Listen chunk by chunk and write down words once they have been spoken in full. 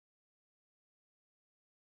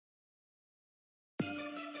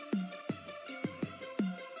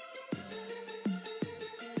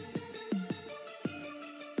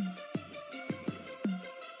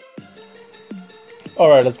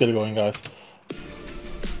Alright, let's get it going, guys.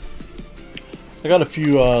 I got a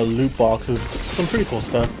few loot boxes, some pretty cool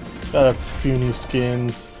stuff. Got a few new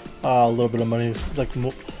skins, a little bit of money. It's like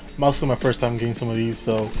mostly my first time getting some of these,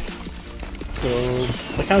 so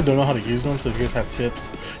I kind of don't know how to use them. So if you guys have tips,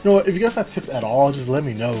 you know what, if you guys have tips at all, just let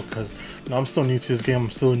me know, because you know, I'm still new to this game. I'm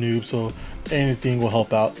still a noob, so anything will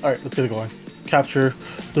help out. Alright, let's get it going. Capture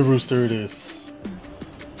the rooster it is.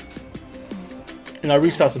 And I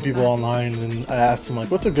reached out to people online and I asked them,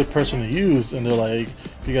 like, what's a good person to use? And they're like,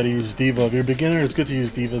 you gotta use D.Va. If you're a beginner, it's good to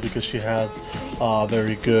use D.Va because she has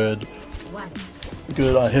very good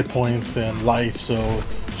hit points and life, so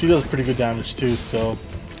she does pretty good damage too. So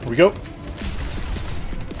here we go.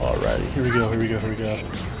 Alrighty, here we go.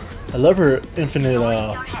 I love her infinite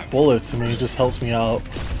bullets. I mean, it just helps me out.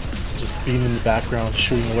 Just being in the background,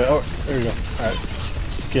 shooting away. Oh, there we go. Alright,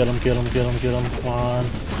 just get him. Come on.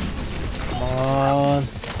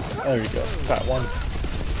 There we go. Got one.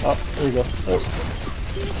 Oh, there we go. Oh,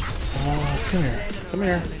 come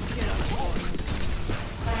here.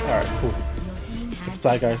 Alright, cool. Let's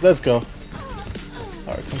fly, guys. Let's go.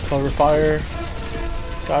 Alright, come cover fire.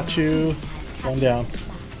 Got you. One down.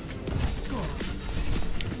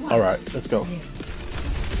 Alright, let's go.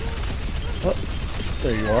 Oh,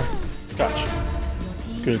 there you are. Got you.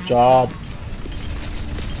 Good job.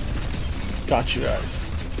 Got you guys.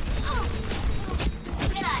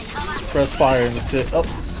 Just press fire and that's it.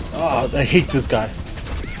 Oh, I hate this guy.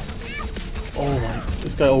 Oh my,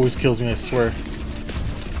 this guy always kills me, I swear.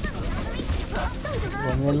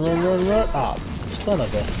 Run. Ah, son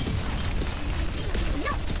of a.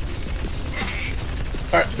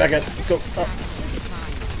 Alright, back at it. Let's go. Oh.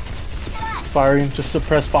 Firing, just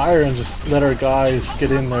suppress fire and just let our guys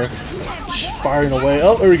get in there. Firing away.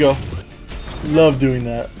 Oh, there we go. Love doing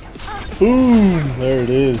that. Boom! There it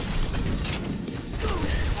is.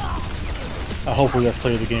 I hope you guys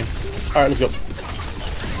play the game. Alright, let's go.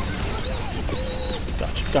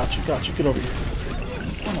 Got you. Get over here.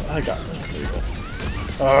 Son of, I got it. There you go.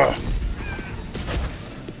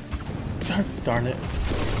 Darn it.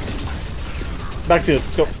 Back to it.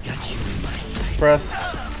 Let's go. Press.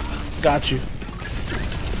 Got you.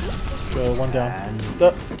 Let's go. One down.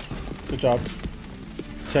 Good job.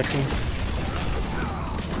 Checking.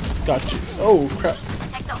 Got you. Oh, crap.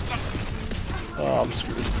 Oh, I'm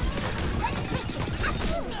screwed.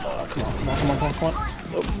 Come on.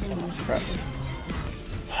 Oh, crap.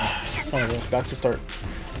 Son of a, back to start.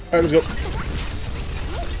 Alright, let's go.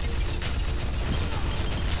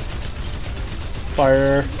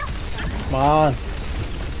 Fire. Come on. I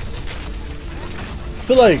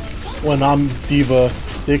feel like when I'm D.Va,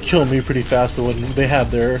 they kill me pretty fast, but when they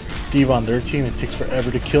have their D.Va on their team, it takes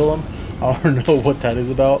forever to kill them. I don't know what that is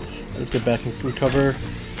about. Let's get back and recover.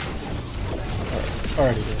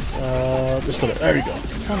 Alright, guys. Let's go there. There we go.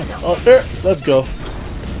 Son of a. Oh, there. Let's go.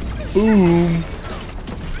 Boom.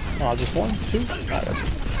 Oh, just one? Two? Alright, that's it.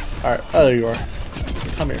 Alright, oh, there you are.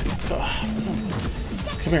 Come here. Oh, son of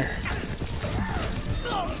a. Come here.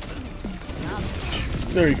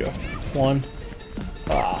 There you go. One.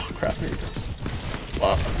 Ah, crap. Here he goes.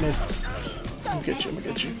 Oh, missed. I'm gonna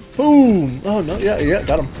get you. Boom! Oh, no. Yeah,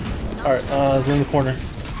 got him. Alright, we're in the corner.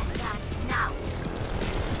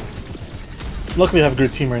 Luckily, I have a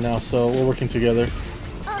good team right now, so we're working together.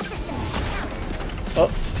 Oh,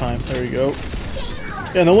 it's time. There we go.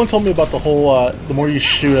 Yeah, no one told me about the whole, the more you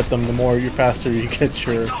shoot at them, the more faster you get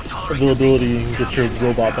your availability and get your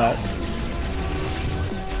robot back.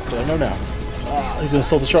 But I know now. Ah, he's gonna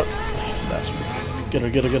steal the truck. Oh, bastard. Get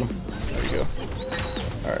him. There we go.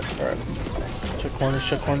 Alright.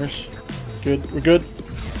 Check corners. Good, we're good.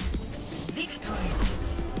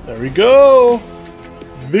 There we go!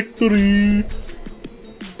 Victory!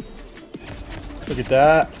 Look at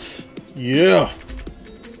that. Yeah!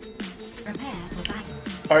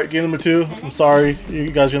 Alright, game number 2. I'm sorry,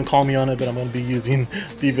 you guys are gonna call me on it, but I'm gonna be using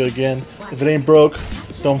D.Va again. If it ain't broke,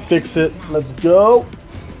 don't fix it. Let's go!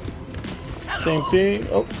 Same thing.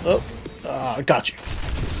 Oh. Got you.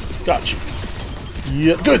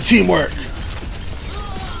 Yeah, good teamwork!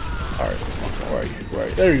 Alright, where are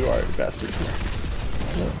you? There you are, you bastard.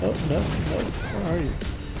 No. Where are you?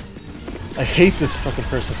 I hate this fucking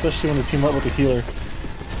person, especially when they team up with the healer.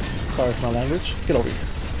 Sorry for my language. Get over here.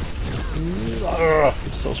 Ugh,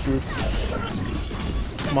 I'm so screwed.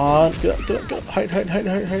 Come on, get up. Hide.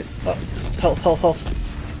 Health.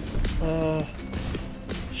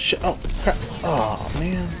 Shit. Oh, crap. Oh,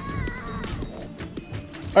 man.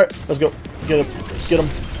 Alright, let's go. Get him.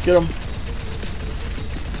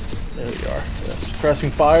 There we are. Yeah,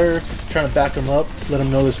 suppressing fire, trying to back him up, let him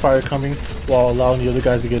know there's fire coming while allowing the other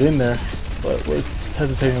guys to get in there. But we're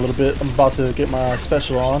hesitating a little bit. I'm about to get my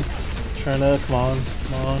special on. Trying to, come on.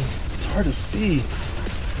 It's hard to see.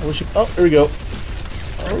 I wish you, oh, there we go.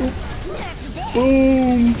 Oh,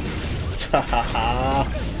 boom.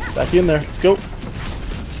 Back in there. Let's go.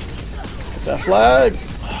 Get that flag.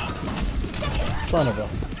 Son of a.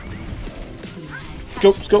 Let's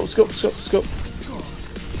go.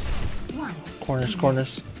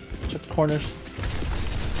 Corners. Check the corners.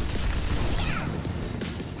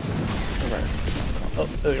 Alright. Oh,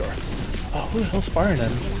 there you are. Oh, who the hell's firing at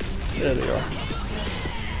me? There they are.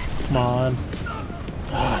 Come on.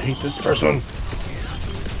 Ah, I hate this person.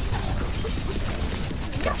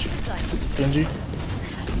 Got you. Stingy.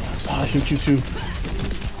 Ah, I hate you too.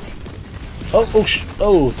 Oh,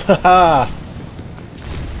 haha.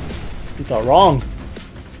 You thought wrong.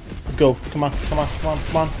 Let's go. Come on.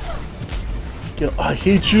 Get, I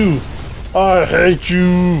hate you. Ah,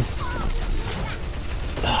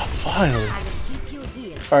 finally.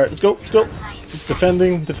 Alright, let's go.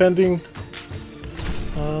 Defending. Let's go.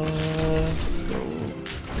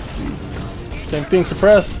 Same thing,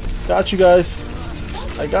 suppress. Got you guys.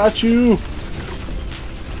 I got you.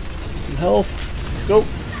 Some health. Let's go.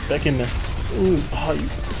 Back in there. Ooh, you.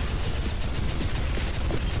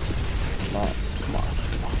 Come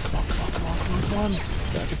on.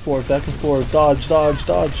 Back and forth. Dodge. Let's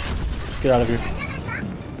get out of here.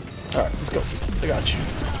 Alright, let's go. I got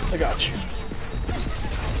you.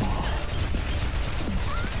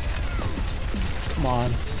 Come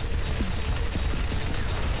on.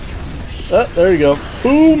 There you go.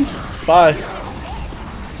 Boom! Bye.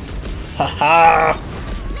 Ha!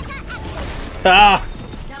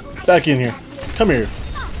 Back in here. Come here.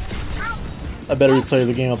 I better replay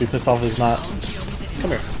the game. I'll be pissed off if it's not.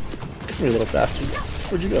 Come here, little bastard.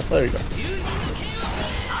 Where'd you go? There you go.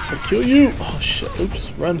 I'll kill you. Oh shit.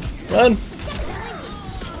 Oops. Run.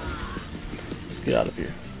 Let's get out of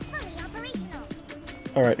here.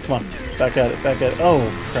 Alright, come on. Back at it. Oh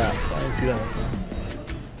crap. I didn't see that one.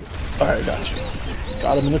 Alright, got you.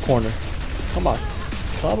 Got him in the corner. Come on.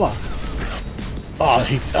 Oh, I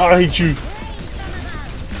hate you.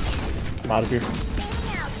 I'm out of here.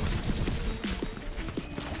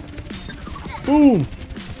 Boom!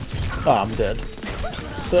 Ah, I'm dead.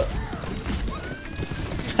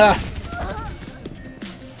 Ha!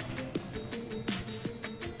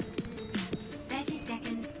 30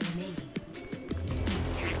 seconds remaining.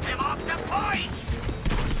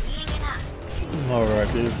 Alright,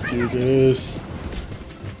 let's do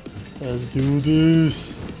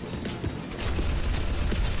this.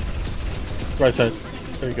 Right side.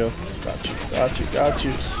 There you go. Got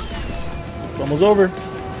you. It's almost over.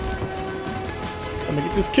 I'm gonna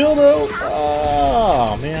get this kill though.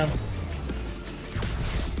 Oh man.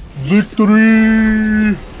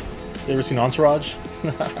 Victory! You ever seen Entourage?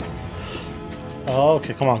 Oh,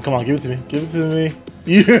 okay, come on, give it to me.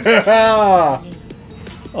 Yeah!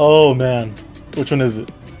 Oh man. Which one is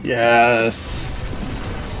it? Yes!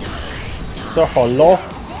 So hello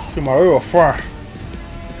to my real friend.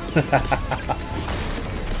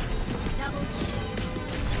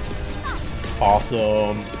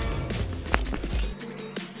 Awesome.